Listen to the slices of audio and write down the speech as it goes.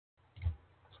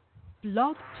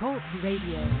Blog Talk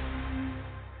Radio.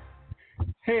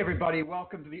 Hey, everybody.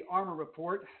 Welcome to the ARMOR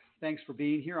Report. Thanks for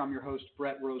being here. I'm your host,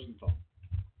 Brett Rosenthal.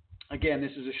 Again,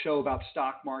 this is a show about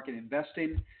stock market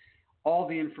investing. All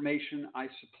the information I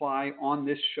supply on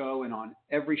this show and on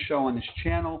every show on this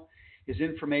channel is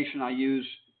information I use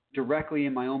directly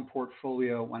in my own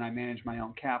portfolio when I manage my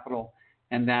own capital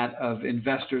and that of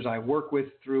investors I work with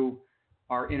through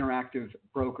our Interactive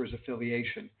Brokers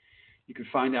affiliation. You can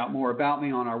find out more about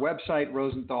me on our website,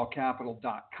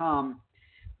 rosenthalcapital.com.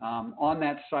 On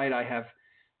that site, I have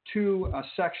two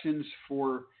sections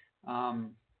for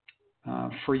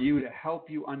you to help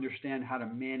you understand how to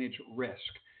manage risk.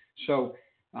 So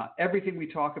everything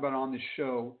we talk about on this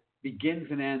show begins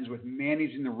and ends with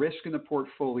managing the risk in the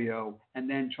portfolio and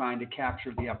then trying to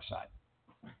capture the upside.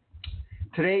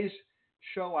 Today's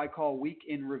show I call Week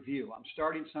in Review. I'm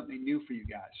starting something new for you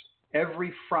guys.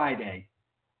 Every Friday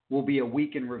will be a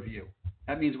week in review.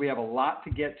 That means we have a lot to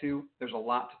get to. There's a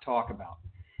lot to talk about.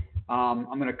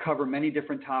 I'm going to cover many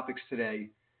different topics today,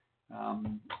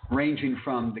 ranging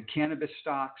from the cannabis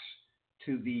stocks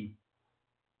to the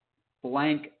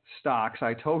blank stocks.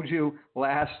 I told you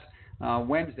last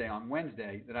Wednesday,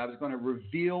 that I was going to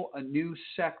reveal a new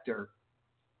sector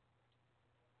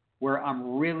where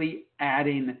I'm really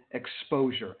adding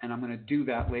exposure, and I'm going to do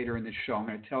that later in the show. I'm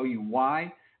going to tell you why.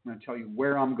 I'm going to tell you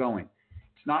where I'm going.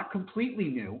 It's not completely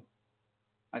new.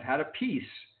 I've had a piece.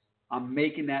 I'm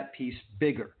making that piece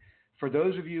bigger. For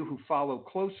those of you who follow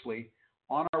closely,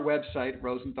 on our website,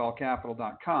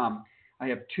 rosenthalcapital.com, I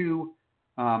have two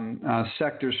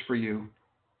sectors for you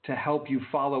to help you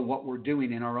follow what we're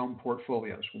doing in our own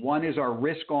portfolios. One is our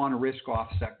risk-on,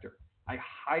 risk-off sector. I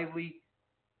highly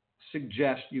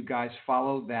suggest you guys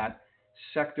follow that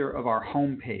sector of our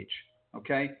homepage,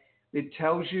 okay? It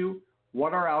tells you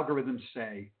what our algorithms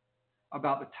say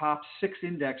about the top 6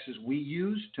 indexes we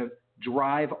use to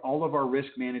drive all of our risk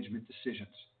management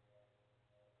decisions.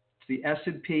 It's the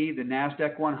S&P, the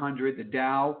NASDAQ 100, the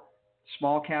Dow,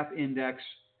 small cap index,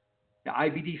 the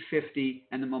IBD 50,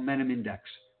 and the Momentum Index.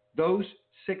 Those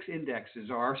 6 indexes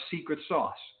are our secret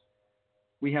sauce.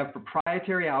 We have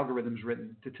proprietary algorithms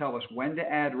written to tell us when to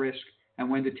add risk and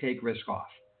when to take risk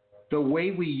off. The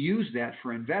way we use that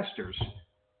for investors,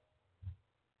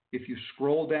 if you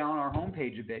scroll down our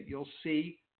homepage a bit, you'll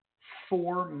see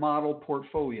 4 model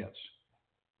portfolios.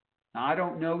 Now, I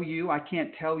don't know you. I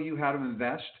can't tell you how to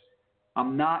invest.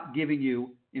 I'm not giving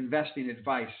you investing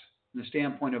advice from the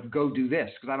standpoint of go do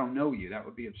this, because I don't know you. That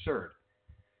would be absurd.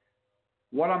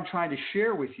 What I'm trying to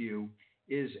share with you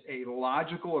is a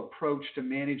logical approach to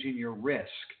managing your risk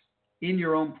in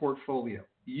your own portfolio.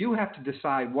 You have to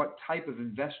decide what type of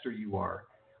investor you are.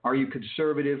 Are you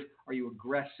conservative? Are you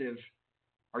aggressive?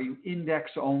 Are you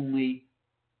index only?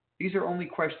 These are only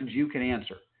questions you can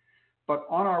answer. But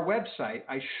on our website,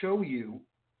 I show you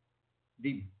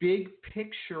the big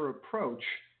picture approach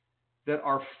that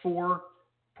our 4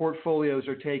 portfolios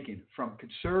are taking, from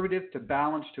conservative to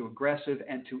balanced to aggressive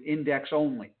and to index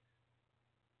only,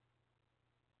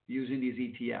 using these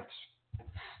ETFs.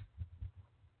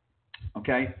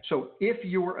 Okay? So if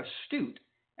you're astute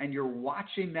and you're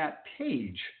watching that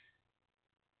page,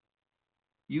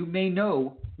 you may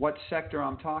know what sector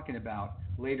I'm talking about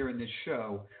later in this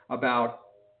show, about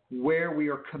where we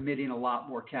are committing a lot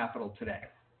more capital today.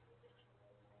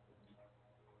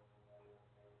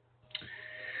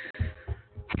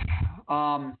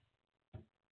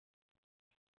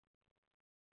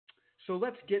 So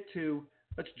let's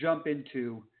jump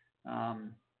into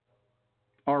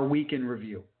our week in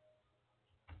review.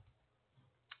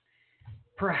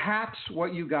 Perhaps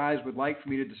what you guys would like for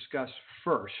me to discuss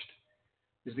first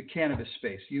is the cannabis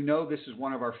space. You know this is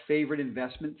one of our favorite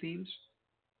investment themes.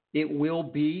 It will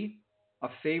be a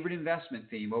favorite investment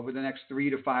theme over the next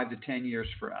 3 to 5 to 10 years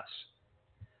for us.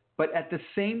 But at the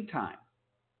same time,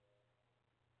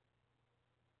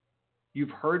 you've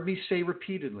heard me say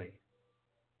repeatedly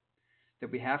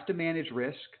that we have to manage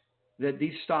risk, that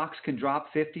these stocks can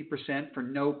drop 50% for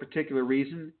no particular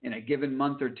reason in a given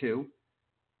month or two,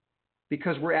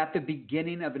 because we're at the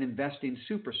beginning of an investing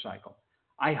super cycle.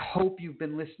 I hope you've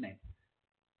been listening.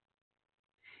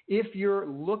 If you're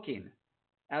looking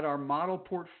at our model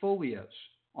portfolios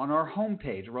on our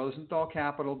homepage,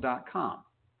 rosenthalcapital.com,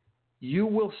 you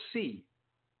will see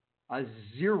a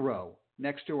 0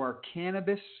 next to our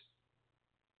cannabis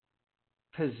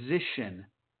position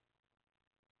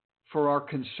for our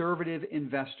conservative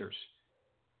investors.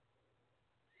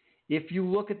 If you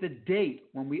look at the date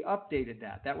when we updated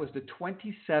that, that was the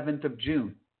 27th of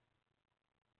June.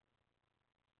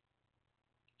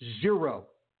 0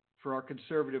 for our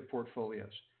conservative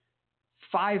portfolios.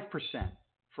 5%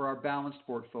 for our balanced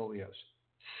portfolios,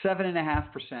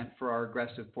 7.5% for our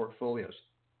aggressive portfolios.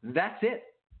 That's it.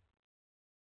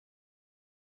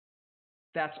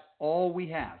 That's all we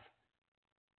have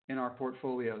in our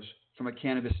portfolios from a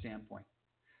cannabis standpoint.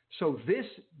 So this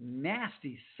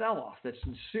nasty sell-off that's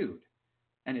ensued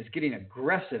and is getting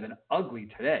aggressive and ugly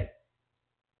today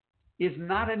is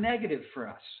not a negative for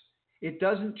us. It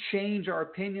doesn't change our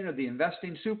opinion of the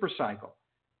investing supercycle.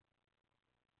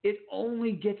 It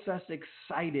only gets us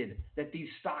excited that these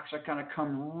stocks are going to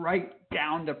come right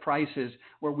down to prices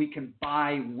where we can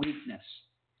buy weakness.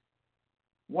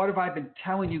 What have I been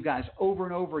telling you guys over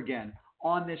and over again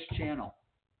on this channel?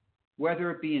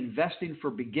 Whether it be investing for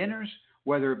beginners,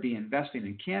 whether it be investing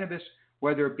in cannabis,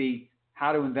 whether it be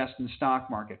how to invest in the stock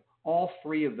market, all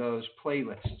three of those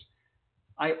playlists,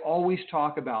 I always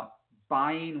talk about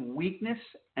buying weakness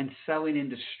and selling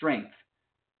into strength.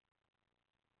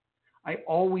 I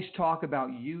always talk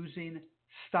about using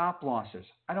stop losses.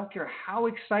 I don't care how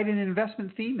exciting an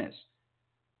investment theme is.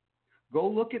 Go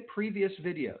look at previous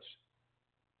videos.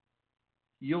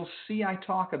 You'll see I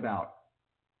talk about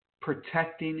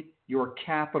protecting your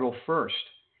capital first.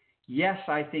 Yes,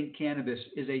 I think cannabis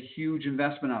is a huge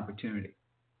investment opportunity.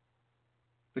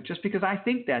 But just because I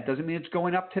think that doesn't mean it's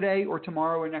going up today or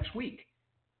tomorrow or next week.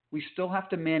 We still have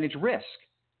to manage risk.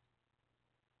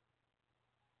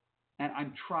 And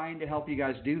I'm trying to help you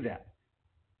guys do that.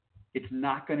 It's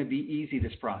not going to be easy,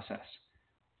 this process.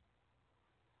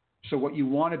 So what you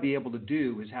want to be able to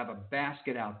do is have a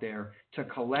basket out there to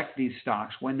collect these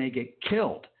stocks when they get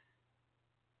killed.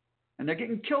 And they're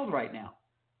getting killed right now.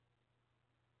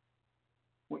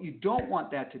 What you don't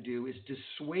want that to do is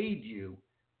dissuade you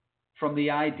from the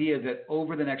idea that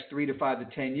over the next 3 to 5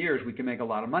 to 10 years, we can make a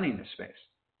lot of money in this space.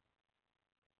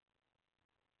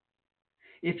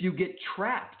 If you get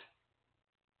trapped,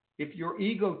 if your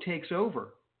ego takes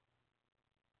over,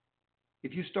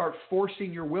 if you start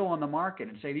forcing your will on the market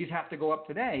and say these have to go up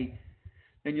today,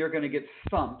 then you're going to get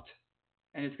thumped,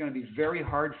 and it's going to be very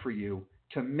hard for you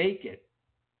to make it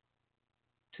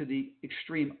to the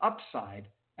extreme upside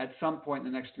at some point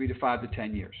in the next 3 to 5 to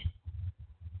 10 years.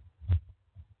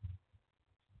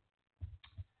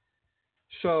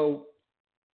 So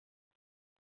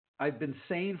I've been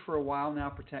saying for a while now,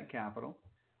 protect capital.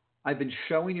 I've been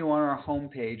showing you on our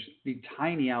homepage the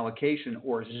tiny allocation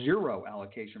or zero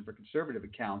allocation for conservative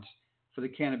accounts for the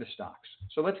cannabis stocks.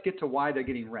 So let's get to why they're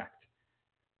getting wrecked.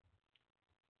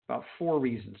 About 4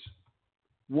 reasons.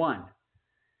 1,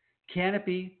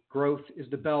 Canopy growth is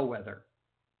the bellwether.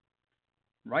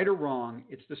 Right or wrong,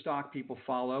 it's the stock people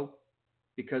follow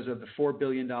because of the $4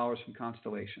 billion from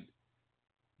Constellation.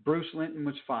 Bruce Linton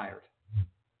was fired.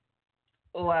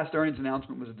 The last earnings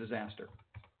announcement was a disaster.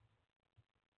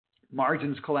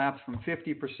 Margins collapsed from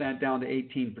 50% down to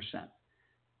 18%.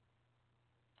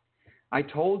 I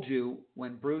told you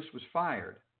when Bruce was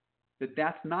fired that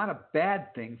that's not a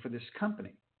bad thing for this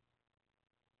company.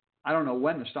 I don't know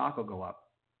when the stock will go up,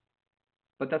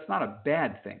 but that's not a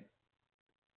bad thing.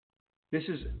 This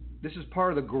is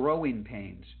part of the growing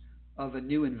pains of a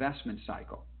new investment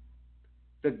cycle.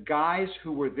 The guys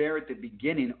who were there at the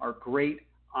beginning are great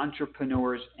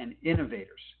entrepreneurs and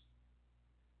innovators.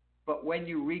 But when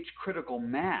you reach critical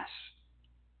mass,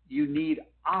 you need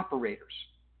operators.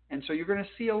 And so you're going to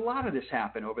see a lot of this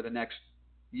happen over the next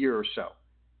year or so.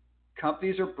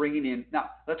 Companies are bringing in. Now,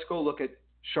 let's go look at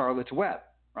Charlotte's Web,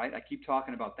 right? I keep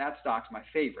talking about that stock's my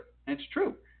favorite. And it's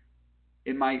true.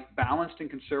 In my balanced and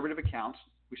conservative accounts,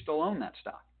 we still own that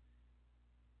stock.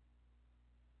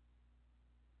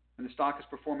 And the stock is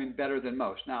performing better than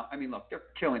most. Now, I mean, look, they're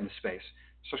killing the space.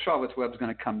 So Charlotte's Web is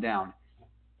going to come down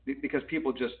because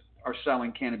people just are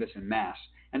selling cannabis in mass.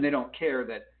 And they don't care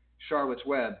that Charlotte's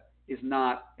Web is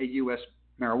not a U.S.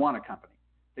 marijuana company.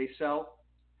 They sell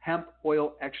hemp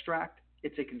oil extract.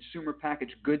 It's a consumer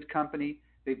packaged goods company.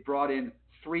 They've brought in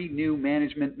 3 new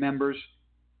management members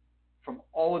from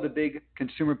all of the big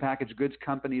consumer packaged goods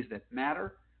companies that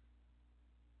matter.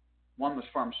 One was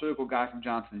a pharmaceutical guy from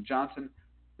Johnson & Johnson.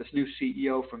 This new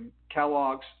CEO from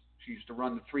Kellogg's. She used to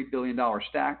run the $3 billion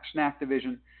snack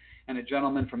division. And a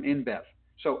gentleman from InBev.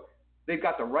 So they've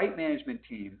got the right management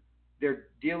team. They're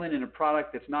dealing in a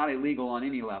product that's not illegal on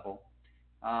any level.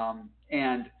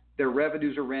 And their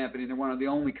revenues are rampant. And they're one of the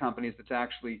only companies that's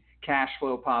actually cash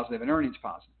flow positive and earnings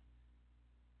positive.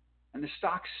 And the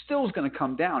stock still is going to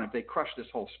come down if they crush this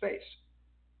whole space.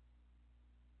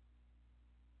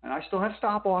 And I still have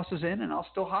stop losses in, and I'll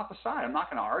still hop aside. I'm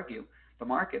not going to argue the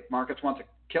market. Markets want to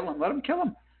kill them. Let them kill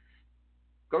them.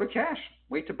 Go to cash.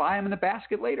 Wait to buy them in the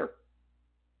basket later.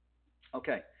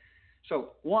 Okay.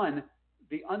 So 1,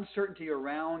 the uncertainty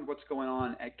around what's going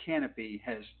on at Canopy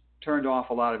has turned off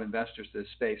a lot of investors to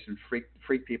this space and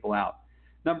freak people out.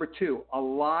 Number two, a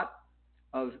lot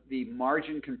of the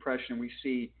margin compression we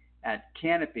see at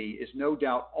Canopy is no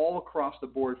doubt all across the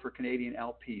board for Canadian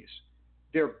LPs.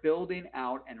 They're building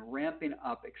out and ramping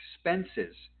up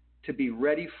expenses to be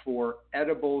ready for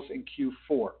edibles in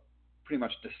Q4, pretty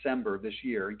much December of this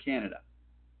year in Canada.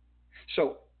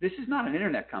 So this is not an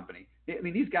internet company. I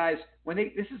mean, these guys,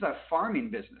 this is a farming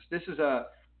business. This is a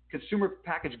consumer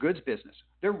packaged goods business.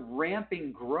 They're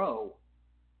ramping grow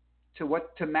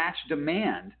to match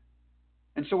demand.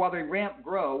 And so while they ramp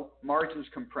grow, margins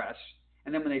compress.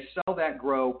 And then when they sell that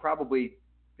grow, probably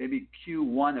maybe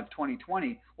Q1 of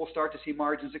 2020, we'll start to see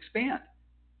margins expand.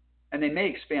 And they may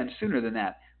expand sooner than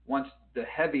that once the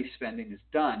heavy spending is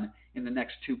done in the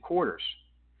next 2 quarters.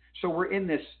 So we're in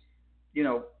this,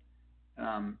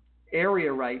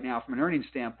 area right now from an earnings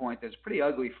standpoint that's pretty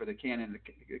ugly for the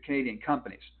Canadian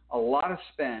companies. A lot of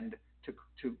spend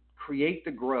to create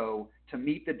the grow to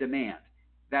meet the demand.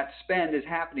 That spend is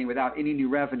happening without any new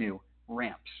revenue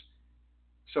ramps.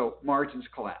 So margins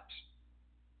collapse.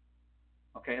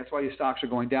 Okay, that's why these stocks are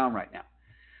going down right now.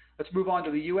 Let's move on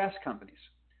to the U.S. companies.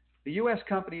 The U.S.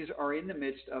 companies are in the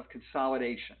midst of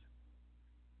consolidation.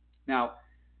 Now,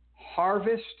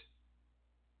 Harvest,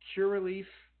 Curaleaf,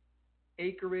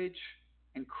 Acreage,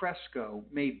 and Cresco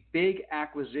made big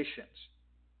acquisitions,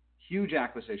 huge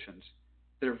acquisitions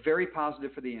that are very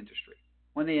positive for the industry.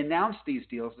 When they announced these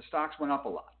deals, the stocks went up a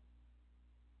lot.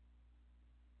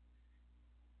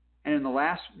 And in the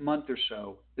last month or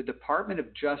so, the Department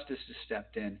of Justice has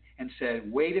stepped in and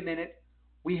said, wait a minute,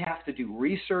 we have to do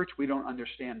research. We don't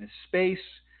understand this space.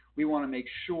 We want to make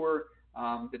sure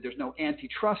that there's no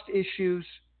antitrust issues,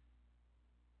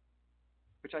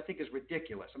 which I think is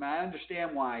ridiculous. I mean, I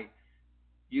understand why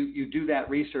you do that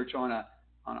research on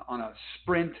a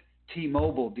Sprint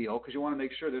T-Mobile deal because you want to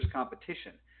make sure there's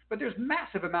competition. But there's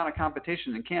massive amount of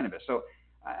competition in cannabis. So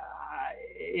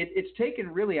it's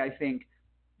taken really, I think,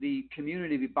 the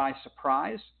community by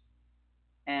surprise.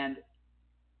 And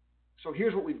so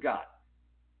here's what we've got.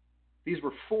 These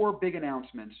were 4 big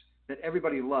announcements that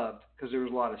everybody loved because there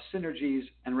was a lot of synergies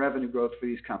and revenue growth for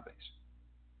these companies.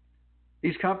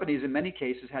 These companies, in many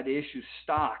cases, had to issue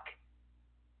stock,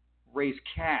 raise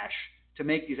cash to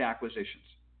make these acquisitions.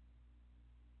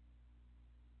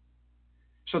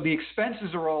 So the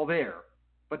expenses are all there,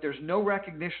 but there's no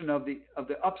recognition of the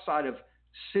upside of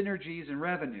synergies and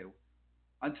revenue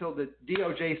until the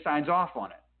DOJ signs off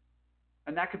on it.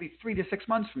 And that could be 3 to 6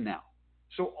 months from now.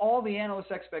 So all the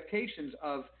analysts' expectations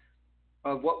of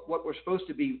what we're supposed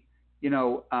to be,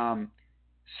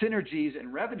 synergies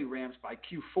and revenue ramps by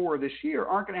Q4 this year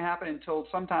aren't going to happen until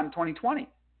sometime 2020.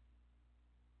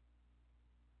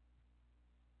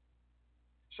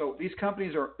 So these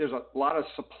companies there's a lot of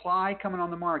supply coming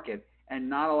on the market and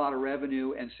not a lot of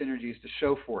revenue and synergies to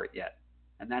show for it yet.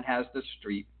 And that has the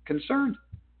street concerned.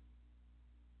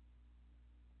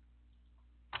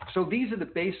 So these are the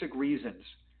basic reasons.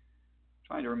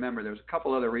 I'm trying to remember, there's a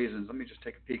couple other reasons. Let me just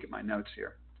take a peek at my notes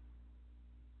here.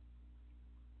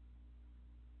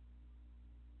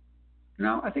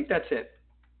 No, I think that's it.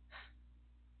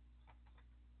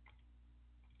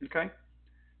 Okay?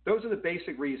 Those are the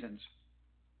basic reasons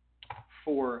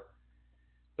for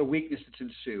the weakness that's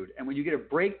ensued. And when you get a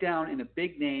breakdown in a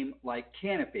big name like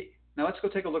Canopy, now let's go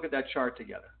take a look at that chart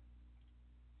together.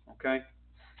 Okay?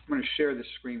 I'm going to share this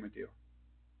screen with you.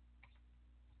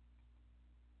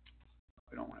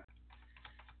 We don't want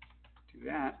to do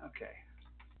that. Okay.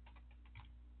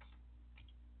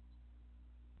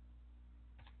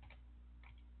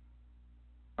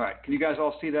 All right, can you guys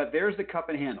all see that? There's the cup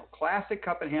and handle. Classic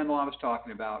cup and handle I was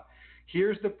talking about.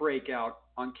 Here's the breakout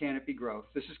on Canopy Growth.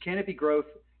 This is Canopy Growth.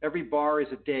 Every bar is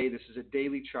a day. This is a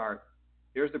daily chart.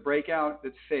 There's the breakout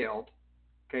that failed.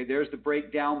 Okay, there's the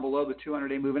breakdown below the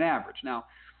 200-day moving average. Now,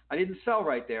 I didn't sell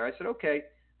right there. I said, okay,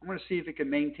 I'm going to see if it can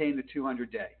maintain the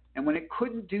 200-day. And when it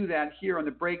couldn't do that here on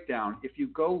the breakdown, if you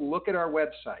go look at our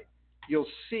website, you'll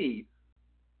see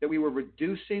that we were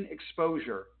reducing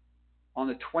exposure on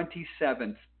the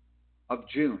 27th of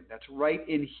June. That's right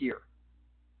in here.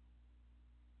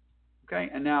 Okay,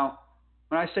 and now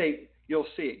when I say you'll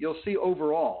see it, you'll see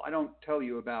overall. I don't tell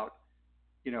you about,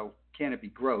 Canopy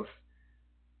Growth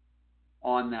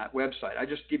on that website. I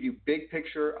just give you big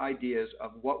picture ideas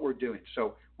of what we're doing.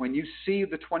 So when you see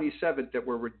the 27th that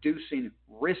we're reducing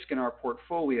risk in our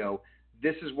portfolio,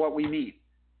 this is what we mean.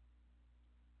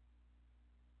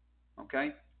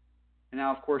 Okay? And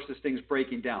now, of course, this thing's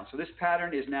breaking down. So this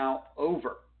pattern is now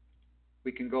over.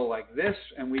 We can go like this,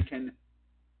 and we can,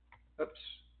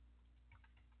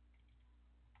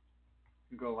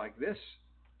 go like this.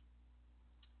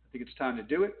 I think it's time to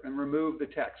do it and remove the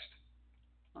text.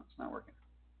 Oh, it's not working.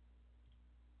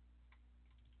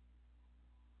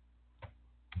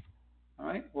 All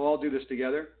right, we'll all do this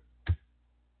together.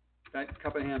 That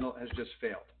cup and handle has just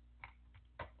failed.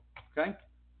 Okay?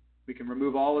 We can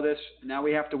remove all of this. And now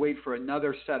we have to wait for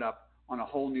another setup on a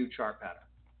whole new chart pattern.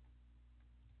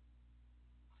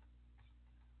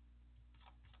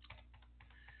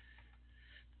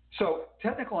 So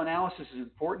technical analysis is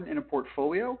important in a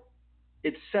portfolio.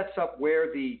 It sets up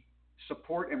where the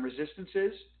support and resistance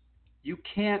is. You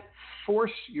can't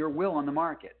force your will on the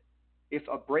market. If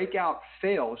a breakout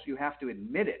fails, you have to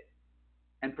admit it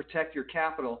and protect your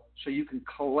capital so you can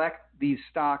collect these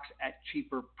stocks at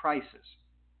cheaper prices.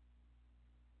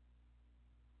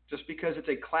 Just because it's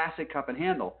a classic cup and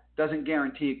handle doesn't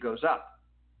guarantee it goes up.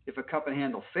 If a cup and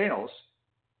handle fails,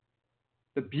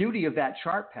 the beauty of that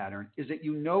chart pattern is that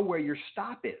you know where your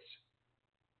stop is.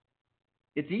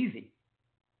 It's easy.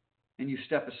 And you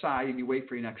step aside and you wait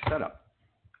for your next setup.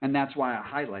 And that's why I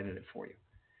highlighted it for you.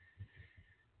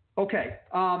 Okay,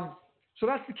 so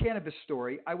that's the cannabis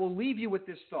story. I will leave you with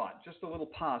this thought, just a little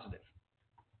positive.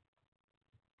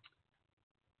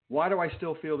 Why do I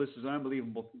still feel this is an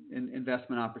unbelievable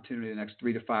investment opportunity in the next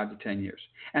 3 to 5 to 10 years?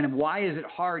 And why is it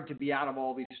hard to be out of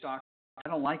all these stocks? I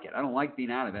don't like it. I don't like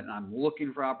being out of it, and I'm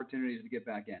looking for opportunities to get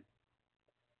back in.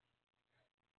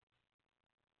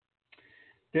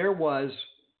 There was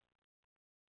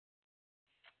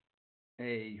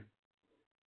a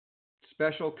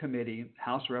special committee,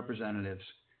 House of Representatives,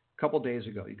 a couple days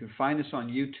ago. You can find this on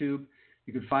YouTube.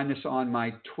 You can find this on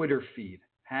my Twitter feed,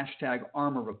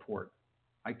 #ArmorReport.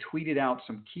 I tweeted out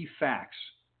some key facts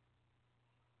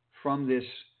from this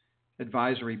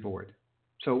advisory board.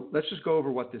 So let's just go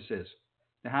over what this is.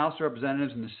 The House of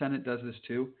Representatives and the Senate does this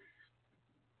too.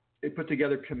 They put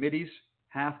together committees,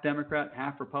 half Democrat,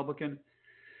 half Republican.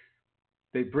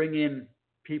 They bring in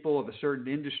people of a certain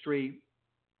industry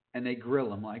and they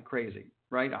grill them like crazy,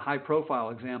 right? A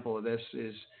high-profile example of this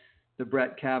is the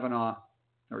Brett Kavanaugh,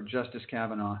 or Justice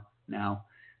Kavanaugh now,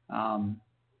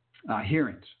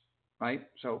 hearings, right?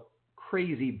 So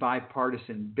crazy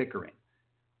bipartisan bickering,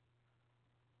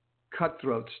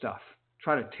 cutthroat stuff,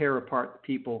 try to tear apart the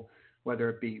people, whether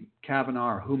it be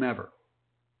Kavanaugh or whomever.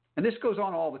 And this goes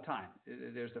on all the time.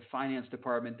 There's the finance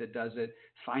department that does it,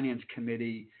 finance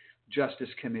committee, justice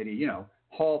committee, you know,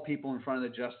 haul people in front of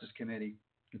the justice committee,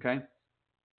 okay?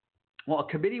 Well, a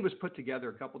committee was put together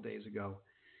a couple days ago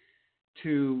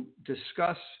to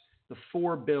discuss the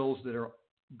 4 bills that are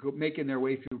making their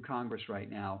way through Congress right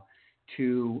now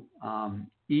to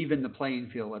even the playing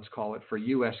field, let's call it, for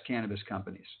U.S. cannabis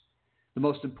companies. The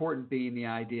most important being the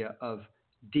idea of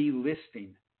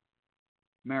delisting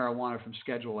marijuana from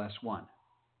Schedule S1.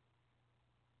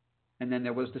 And then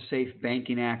there was the Safe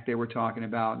Banking Act they were talking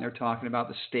about, and they're talking about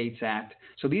the States Act.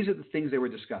 So these are the things they were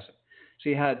discussing. So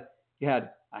you had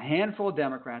a handful of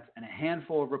Democrats and a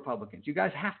handful of Republicans. You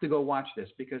guys have to go watch this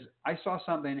because I saw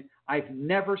something I've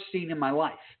never seen in my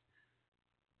life.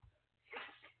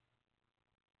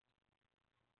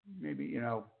 Maybe, you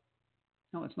know,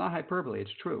 no, it's not hyperbole. It's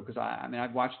true because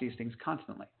I've watched these things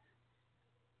constantly.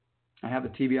 I have the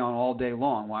TV on all day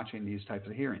long watching these types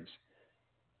of hearings.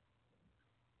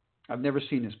 I've never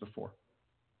seen this before.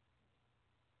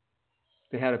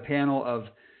 They had a panel of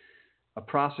a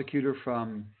prosecutor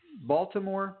from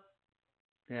Baltimore.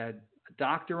 They had a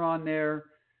doctor on there.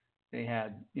 They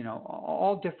had, you know,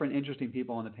 all different interesting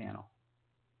people on the panel.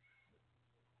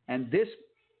 And this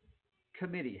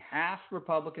committee, half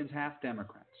Republicans, half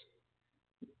Democrats,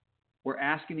 were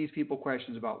asking these people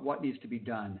questions about what needs to be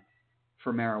done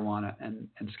for marijuana and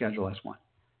Schedule S1.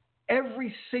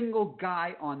 Every single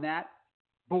guy on that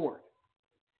board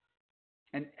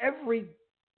and every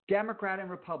Democrat and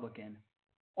Republican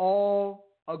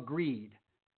all agreed.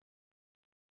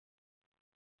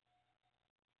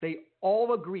 They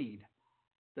all agreed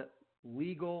that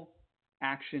legal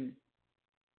action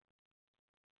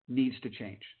needs to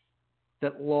change,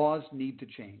 that laws need to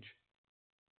change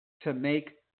to make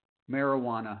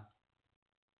marijuana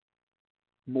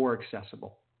more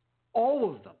accessible. All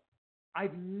of them.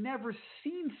 I've never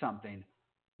seen something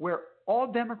where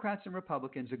all Democrats and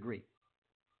Republicans agree.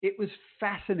 It was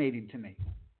fascinating to me.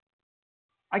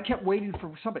 I kept waiting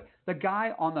for somebody. The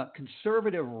guy on the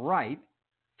conservative right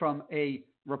from a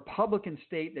Republican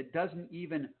state that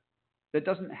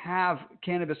doesn't have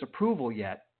cannabis approval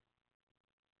yet,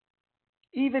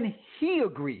 even he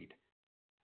agreed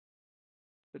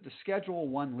that the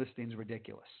Schedule I listing is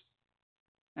ridiculous.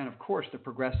 And of course, the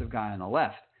progressive guy on the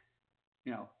left,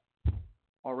 you know,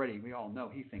 already we all know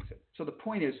he thinks it. So the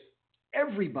point is,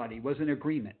 everybody was in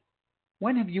agreement.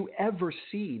 When have you ever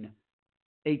seen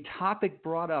a topic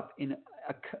brought up in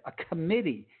a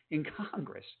committee in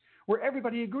Congress where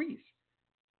everybody agrees.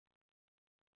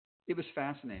 It was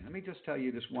fascinating. Let me just tell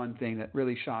you this one thing that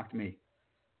really shocked me.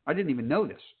 I didn't even know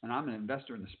this, and I'm an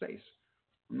investor in the space.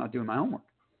 I'm not doing my homework.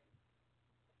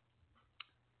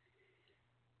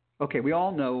 Okay, we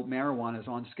all know marijuana is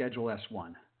on Schedule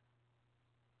S1.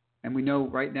 And we know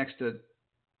right next to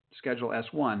Schedule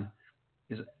S1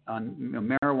 is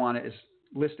marijuana is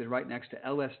listed right next to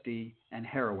LSD and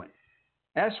heroin.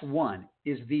 S1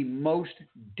 is the most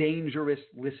dangerous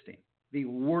listing, the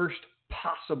worst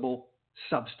possible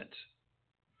substance.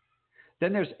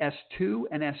 Then there's S2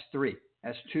 and S3.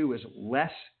 S2 is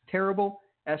less terrible.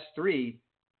 S3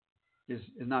 is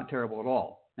not terrible at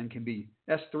all and can be.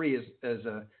 S3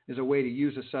 is a way to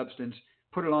use a substance,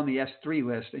 put it on the S3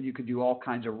 list, and you can do all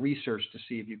kinds of research to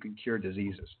see if you can cure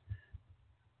diseases.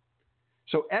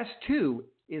 So S2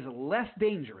 is less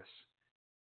dangerous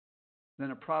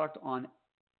than a product on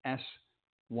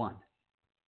S1.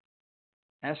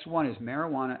 S1 is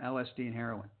marijuana, LSD, and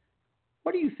heroin.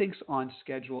 What do you think's on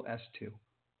Schedule S2?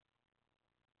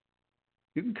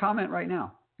 You can comment right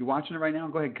now. You're watching it right now?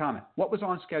 Go ahead and comment. What was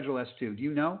on Schedule S2? Do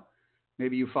you know?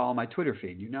 Maybe you follow my Twitter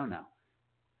feed. You know now.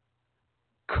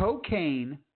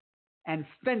 Cocaine and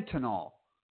fentanyl.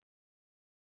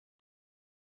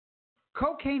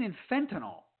 Cocaine and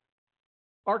fentanyl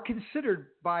are considered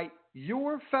by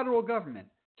your federal government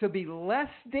to be less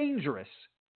dangerous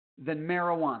than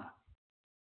marijuana.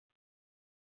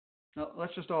 Now,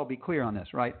 let's just all be clear on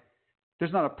this, right?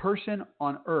 There's not a person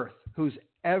on earth who's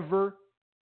ever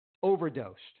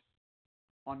overdosed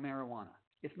on marijuana.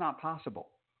 It's not possible.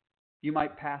 You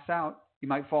might pass out, you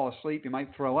might fall asleep, you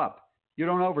might throw up. You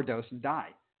don't overdose and die.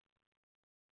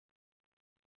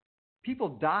 People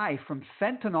die from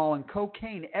fentanyl and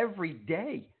cocaine every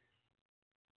day.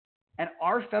 And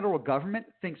our federal government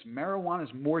thinks marijuana is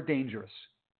more dangerous.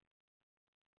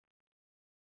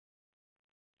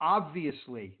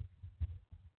 Obviously,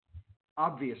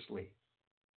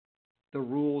 the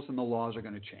rules and the laws are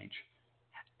going to change.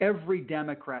 Every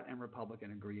Democrat and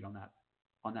Republican agreed on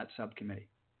that subcommittee.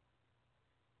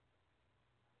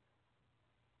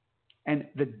 And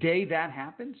the day that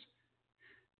happens,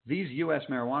 these U.S.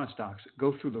 marijuana stocks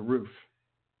go through the roof.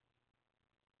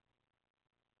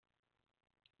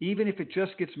 Even if it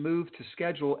just gets moved to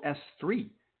Schedule S3,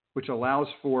 which allows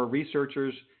for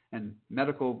researchers and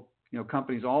medical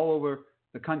companies all over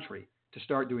the country to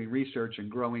start doing research and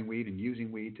growing weed and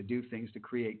using weed to do things to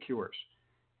create cures.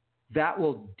 That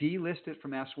will delist it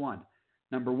from S1.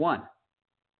 Number one,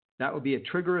 that would be a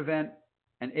trigger event,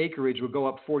 and acreage would go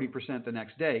up 40% the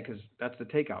next day because that's the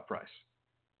takeout price.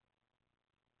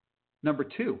 Number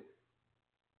two,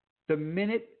 the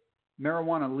minute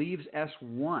marijuana leaves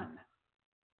S1,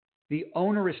 the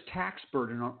onerous tax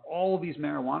burden on all of these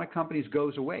marijuana companies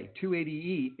goes away.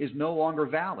 280E is no longer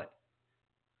valid.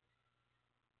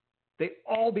 They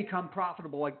all become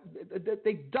profitable.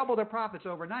 They double their profits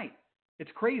overnight.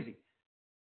 It's crazy.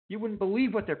 You wouldn't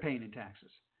believe what they're paying in taxes.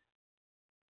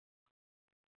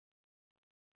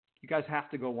 You guys have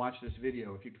to go watch this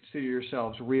video if you consider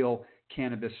yourselves real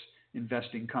cannabis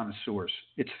investing connoisseurs.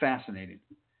 It's fascinating.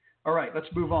 All right, let's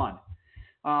move on.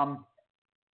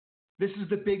 This is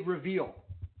the big reveal.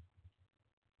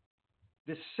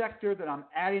 This sector that I'm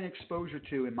adding exposure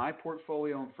to in my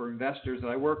portfolio and for investors that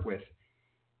I work with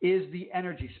is the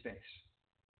energy space.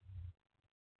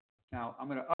 Now, I'm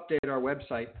going to update our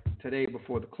website today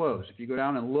before the close. If you go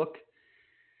down and look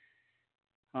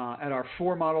at our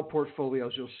 4 model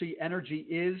portfolios, you'll see energy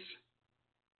is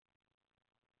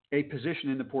a position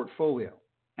in the portfolio.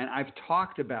 And I've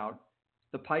talked about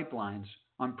the pipelines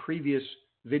on previous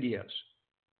videos.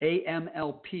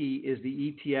 AMLP is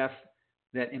the ETF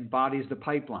that embodies the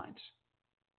pipelines.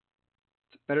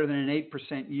 It's better than an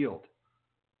 8% yield.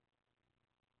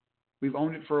 We've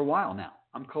owned it for a while now.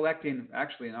 I'm collecting,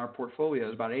 actually, in our portfolio,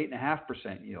 is about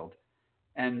 8.5% yield.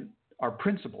 And our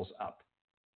principal's up.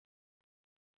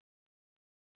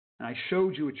 And I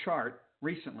showed you a chart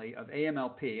recently of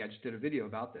AMLP. I just did a video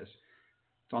about this.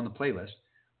 It's on the playlist,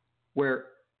 where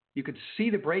you could see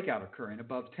the breakout occurring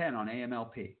above 10 on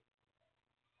AMLP.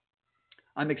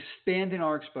 I'm expanding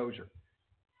our exposure.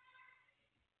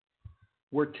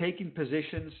 We're taking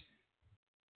positions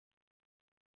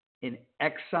in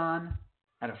Exxon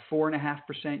at a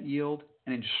 4.5% yield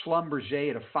and in Schlumberger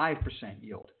at a 5%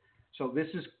 yield. So this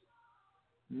is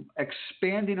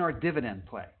expanding our dividend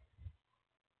play.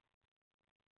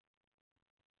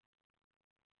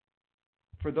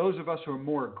 For those of us who are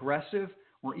more aggressive,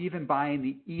 we're even buying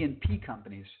the E&P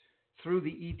companies through the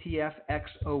ETF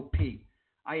XOP.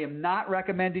 I am not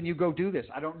recommending you go do this.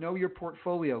 I don't know your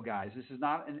portfolio, guys. This is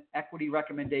not an equity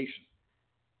recommendation.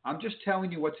 I'm just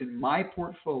telling you what's in my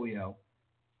portfolio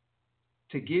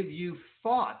to give you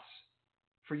thoughts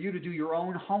for you to do your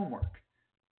own homework.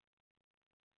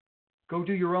 Go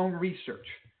do your own research.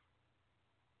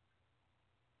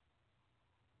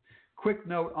 Quick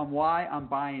note on why I'm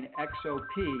buying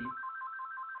XOP.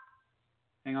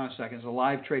 Hang on a second. It's a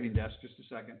live trading desk. Just a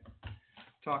second.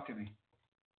 Talk to me.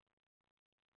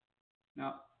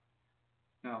 No.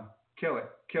 Kill it.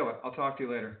 I'll talk to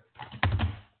you later.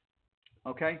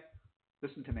 Okay?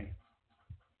 Listen to me.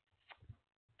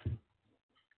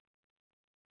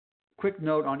 Quick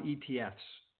note on ETFs.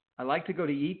 I like to go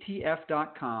to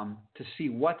ETF.com to see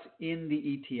what's in the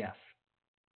ETF.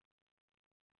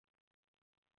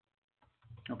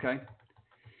 Okay?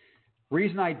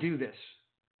 Reason I do this,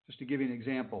 just to give you an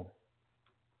example.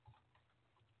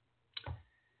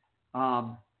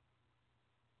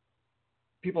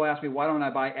 People ask me, why don't I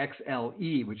buy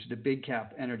XLE, which is the big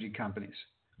cap energy companies?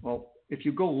 Well, if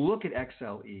you go look at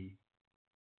XLE,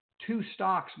 two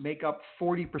stocks make up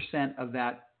 40% of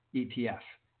that ETF,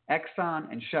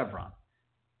 Exxon and Chevron.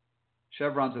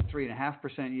 Chevron's a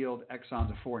 3.5% yield,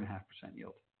 Exxon's a 4.5%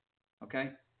 yield.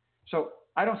 Okay? So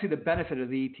I don't see the benefit of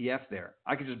the ETF there.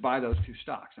 I could just buy those two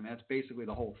stocks. I mean, that's basically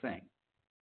the whole thing.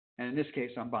 And in this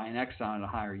case, I'm buying Exxon at a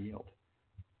higher yield.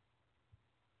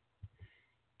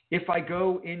 If I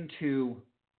go into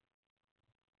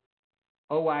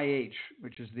OIH,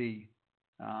 which is the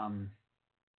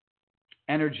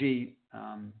energy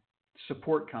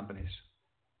support companies,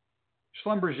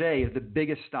 Schlumberger is the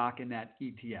biggest stock in that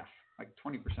ETF, like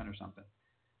 20% or something.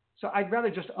 So I'd rather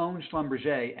just own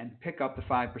Schlumberger and pick up the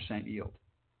 5% yield.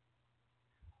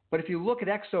 But if you look at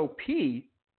XOP,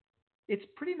 it's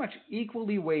pretty much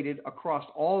equally weighted across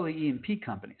all the E&P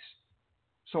companies.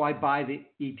 So I buy the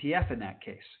ETF in that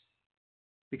case,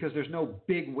 because there's no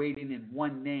big weighting in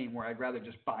one name where I'd rather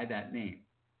just buy that name.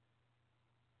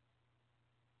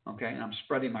 Okay, and I'm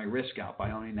spreading my risk out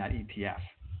by owning that ETF.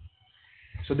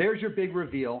 So there's your big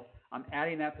reveal. I'm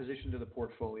adding that position to the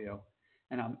portfolio,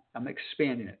 and I'm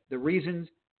expanding it. The reasons,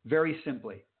 very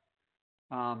simply,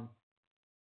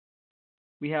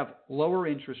 we have lower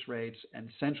interest rates and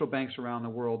central banks around the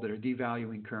world that are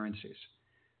devaluing currencies.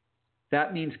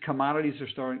 That means commodities are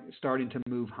starting to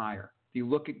move higher. If you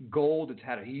look at gold, it's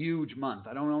had a huge month.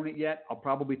 I don't own it yet. I'll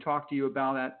probably talk to you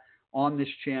about that on this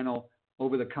channel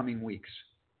over the coming weeks.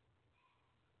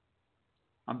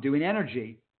 I'm doing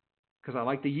energy because I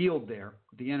like the yield there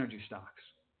with the energy stocks.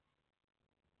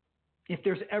 If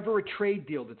there's ever a trade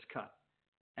deal that's cut,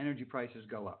 energy prices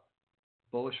go up.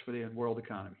 Bullish for the world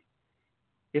economy.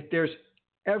 If there's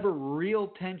ever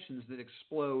real tensions that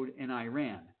explode in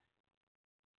Iran,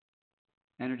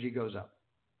 energy goes up.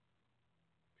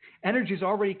 Energy's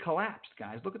already collapsed,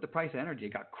 guys. Look at the price of energy.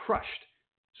 It got crushed.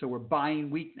 So we're buying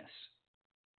weakness.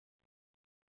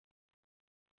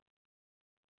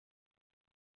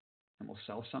 And we'll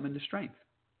sell some into strength.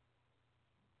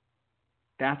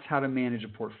 That's how to manage a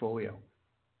portfolio.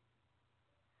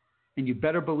 And you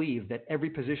better believe that every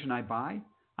position I buy,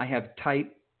 I have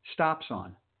tight stops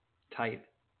on. Tight.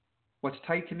 What's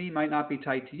tight to me might not be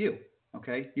tight to you.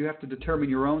 Okay? You have to determine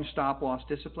your own stop loss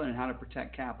discipline and how to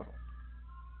protect capital.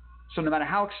 So no matter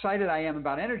how excited I am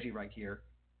about energy right here,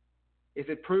 if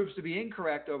it proves to be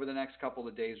incorrect over the next couple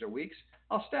of days or weeks,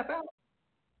 I'll step out.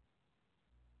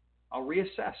 I'll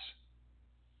reassess.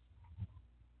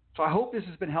 So I hope this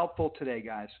has been helpful today,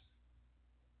 guys.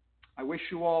 I wish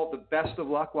you all the best of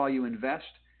luck while you invest.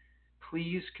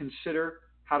 Please consider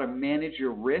how to manage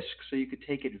your risk so you could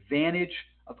take advantage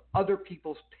of other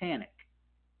people's panic.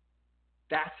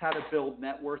 That's how to build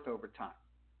net worth over time.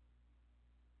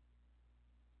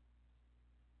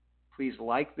 Please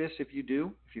like this if you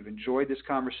do. If you've enjoyed this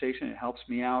conversation, it helps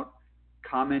me out.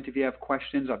 Comment if you have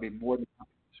questions. I'll be more than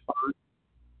happy to respond.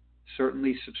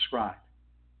 Certainly subscribe.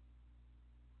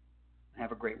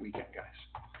 Have a great weekend,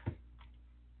 guys.